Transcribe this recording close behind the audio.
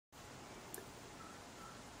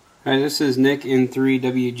Alright, this is Nick in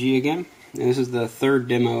 3WG again, and this is the third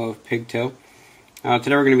demo of Pigtail.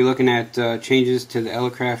 Today we're going to be looking at changes to the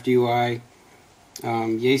Elecraft UI.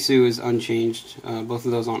 Yaesu is unchanged, both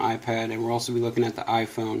of those on iPad, and we'll also be looking at the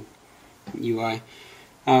iPhone UI.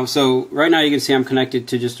 So right now you can see I'm connected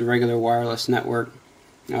to just a regular wireless network.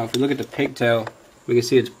 If we look at the Pigtail, we can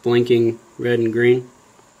see it's blinking red and green.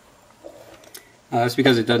 That's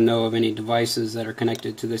because it doesn't know of any devices that are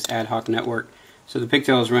connected to this ad hoc network. So the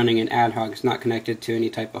Pigtail is running an ad hoc, it's not connected to any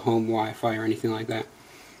type of home Wi-Fi or anything like that.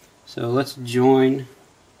 So let's join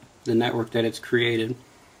the network that it's created.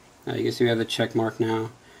 You can see we have the check mark now.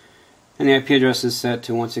 And the IP address is set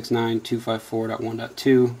to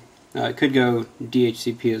 169.254.1.2. It could go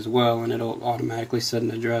DHCP as well, and it'll automatically set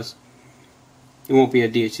an address. It won't be a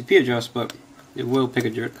DHCP address, but it will pick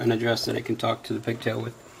an address that it can talk to the Pigtail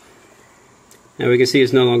with. Now we can see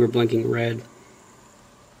it's no longer blinking red.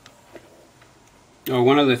 Oh,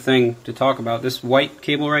 one other thing to talk about, this white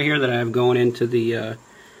cable right here that I have going into the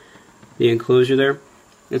enclosure there,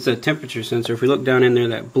 it's a temperature sensor. If we look down in there,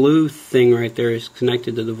 that blue thing right there is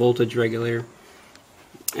connected to the voltage regulator,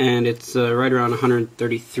 and it's right around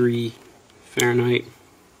 133 Fahrenheit.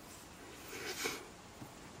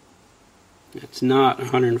 It's not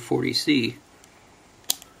 140 C.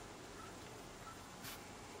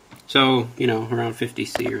 So, you know, around 50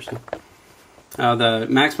 C or so. The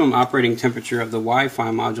maximum operating temperature of the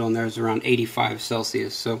Wi-Fi module in there is around 85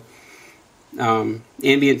 Celsius. So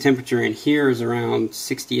ambient temperature in here is around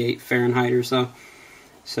 68 Fahrenheit or so.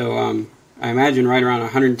 So I imagine right around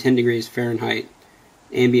 110 degrees Fahrenheit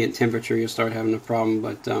ambient temperature you'll start having a problem.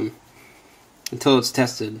 But until it's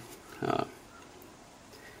tested,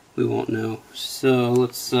 we won't know. So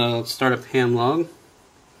let's start up HamLog.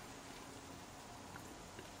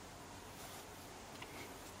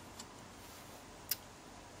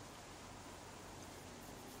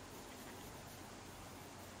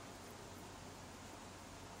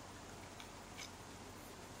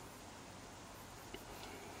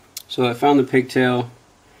 So I found the Pigtail.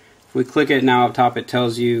 If we click it now up top, it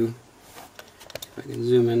tells you, if I can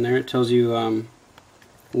zoom in there, it tells you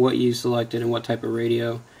what you selected and what type of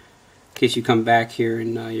radio. In case you come back here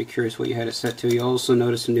and you're curious what you had it set to. You'll also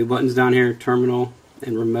notice some new buttons down here, terminal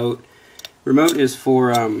and remote. Remote is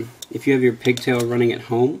for if you have your Pigtail running at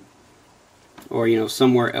home, or you know,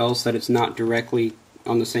 somewhere else that it's not directly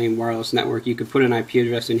on the same wireless network. You could put an IP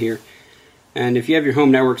address in here. And if you have your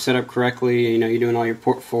home network set up correctly, you know, you're doing all your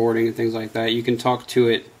port forwarding and things like that, you can talk to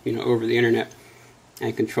it, you know, over the internet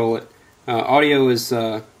and control it. Audio is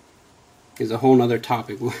a whole nother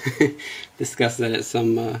topic. We'll discuss that at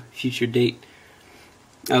some future date.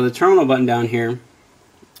 The terminal button down here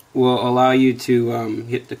will allow you to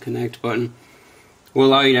hit the connect button. Will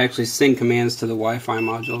allow you to actually send commands to the Wi-Fi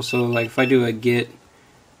module. So, like if I do a get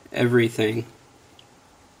everything.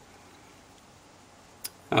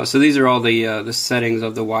 So these are all the settings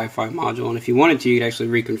of the Wi-Fi module, and if you wanted to, you could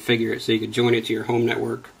actually reconfigure it so you could join it to your home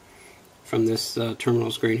network from this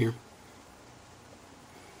terminal screen here.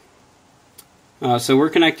 So we're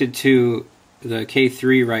connected to the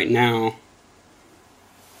K3 right now.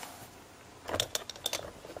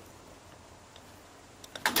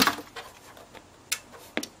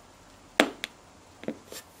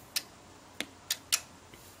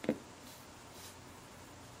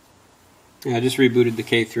 I just rebooted the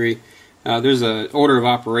K3. There's an order of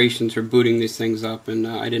operations for booting these things up, and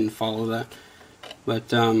I didn't follow that. But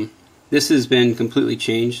this has been completely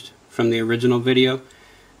changed from the original video,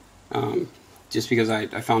 just because I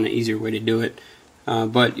found an easier way to do it.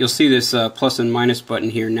 But you'll see this plus and minus button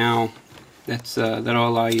here now. That'll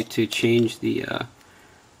allow you to change the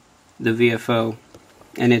VFO,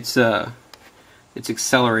 and it's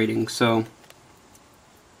accelerating. So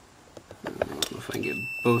I don't know if I can get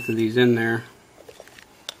both of these in there.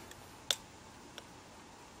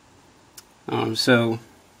 So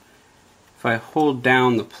if I hold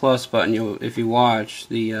down the plus button, if you watch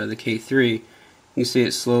the K3, you can see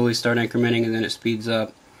it slowly start incrementing and then it speeds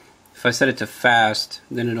up. If I set it to fast,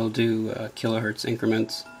 then it'll do kilohertz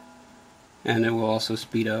increments, and it will also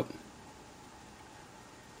speed up.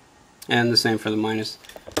 And the same for the minus.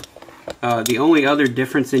 The only other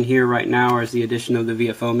difference in here right now is the addition of the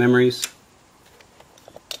VFO memories.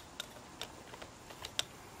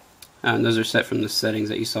 And those are set from the settings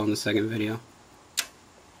that you saw in the second video.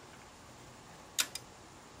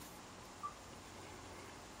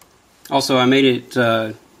 Also, I made it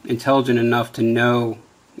intelligent enough to know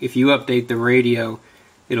if you update the radio,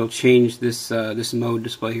 it'll change this this mode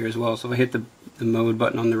display here as well. So if I hit the mode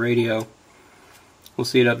button on the radio, we'll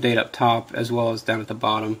see it update up top as well as down at the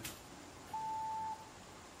bottom.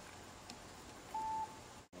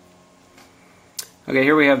 Okay,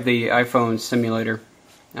 here we have the iPhone simulator.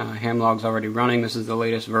 HamLog's already running. This is the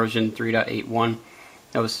latest version 3.81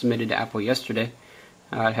 that was submitted to Apple yesterday.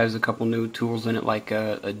 It has a couple new tools in it, like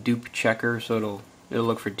a dupe checker, so it'll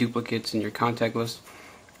look for duplicates in your contact list.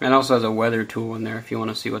 And it also has a weather tool in there if you want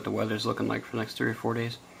to see what the weather's looking like for the next 3 or 4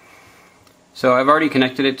 days. So I've already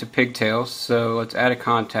connected it to Pigtail, so let's add a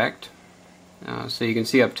contact. So you can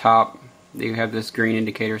see up top that you have this green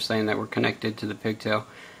indicator saying that we're connected to the Pigtail.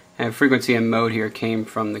 And frequency and mode here came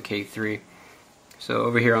from the K3. So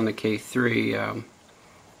over here on the K3, let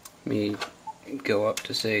me go up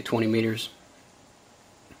to say 20 meters.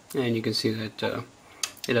 And you can see that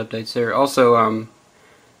it updates there. Also,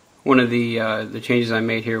 one of the changes I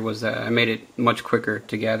made here was that I made it much quicker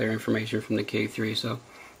to gather information from the K3. So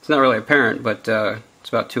it's not really apparent, but it's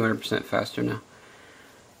about 200% faster now.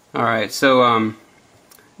 Alright, so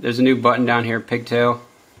there's a new button down here, Pigtail.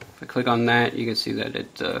 If I click on that, you can see that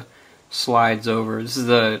it slides over. This is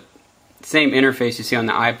the same interface you see on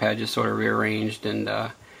the iPad, just sort of rearranged, and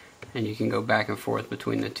you can go back and forth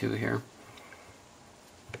between the two here.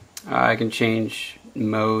 I can change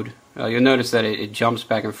mode. You'll notice that it jumps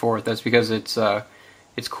back and forth. That's because it's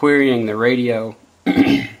querying the radio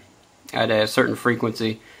at a certain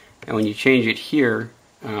frequency, and when you change it here,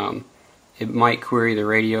 it might query the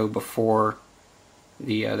radio before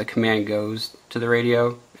the command goes to the radio,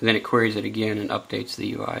 and then it queries it again and updates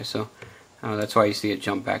the UI. So that's why you see it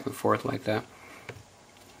jump back and forth like that.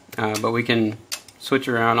 But we can switch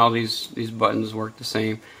around. All these buttons work the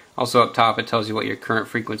same. Also up top it tells you what your current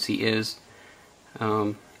frequency is,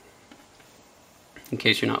 in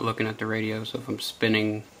case you're not looking at the radio. So if I'm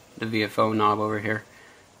spinning the VFO knob over here,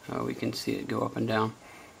 we can see it go up and down.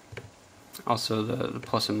 Also the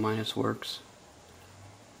plus and minus works.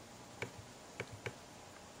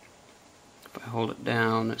 If I hold it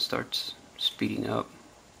down, it starts speeding up.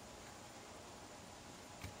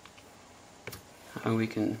 We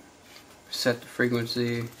can set the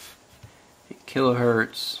frequency in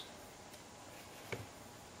kilohertz.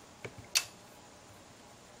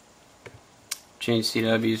 Change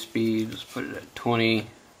CW speed, let's put it at 20.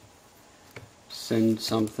 Send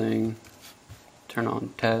something. Turn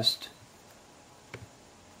on test.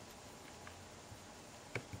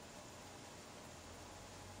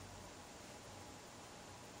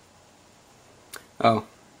 Oh,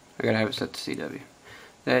 I gotta have it set to CW.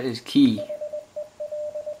 That is key.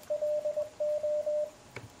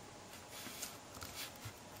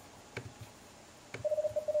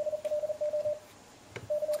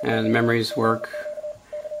 And the memories work,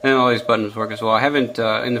 and all these buttons work as well. I haven't,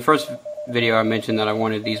 in the first video I mentioned that I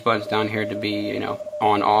wanted these buttons down here to be, you know,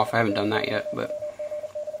 on off. I haven't done that yet, but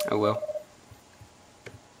I will.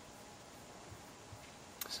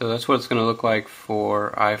 So that's what it's going to look like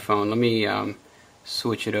for iPhone. Let me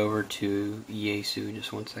switch it over to Yaesu,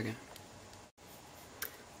 just 1 second.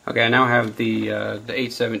 Okay, I now have the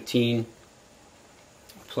 817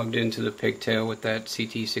 plugged into the Pigtail with that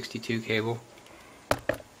CT62 cable.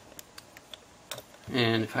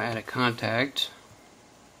 And if I add a contact,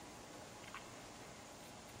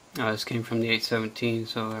 this came from the 817,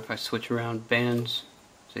 so if I switch around bands,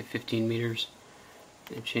 say 15 meters,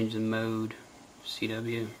 and change the mode,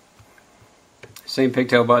 CW. Same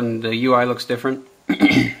Pigtail button, the UI looks different.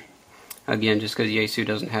 Again, just because Yaesu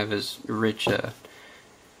doesn't have as rich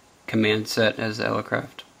command set as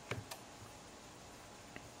Elecraft.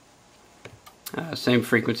 Same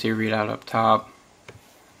frequency readout up top.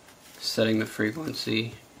 Setting the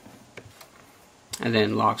frequency, and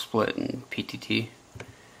then lock split and PTT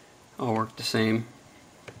all work the same.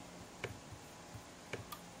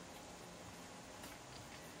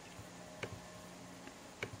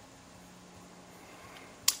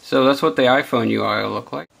 So that's what the iPhone UI will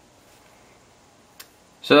look like.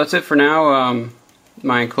 So that's it for now.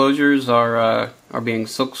 My enclosures are being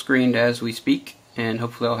silk screened as we speak, and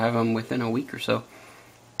hopefully I'll have them within a week or so.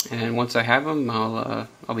 And once I have them, I'll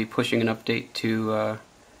be pushing an update to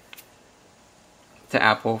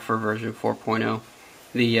Apple for version 4.0.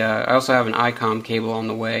 I also have an ICOM cable on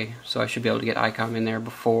the way, so I should be able to get ICOM in there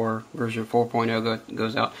before version 4.0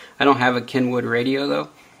 goes out. I don't have a Kenwood radio though,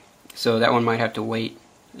 so that one might have to wait.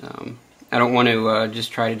 I don't want to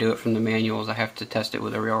just try to do it from the manuals. I have to test it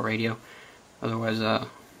with a real radio, otherwise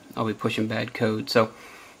I'll be pushing bad code. So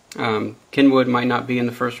Kenwood might not be in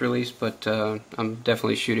the first release, but I'm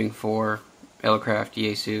definitely shooting for Elecraft,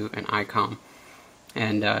 Yaesu, and ICOM.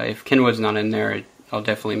 And if Kenwood's not in there, I'll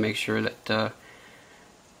definitely make sure that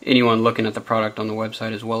anyone looking at the product on the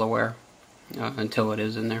website is well aware until it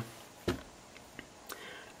is in there.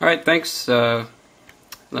 Alright, thanks. Let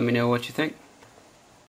me know what you think.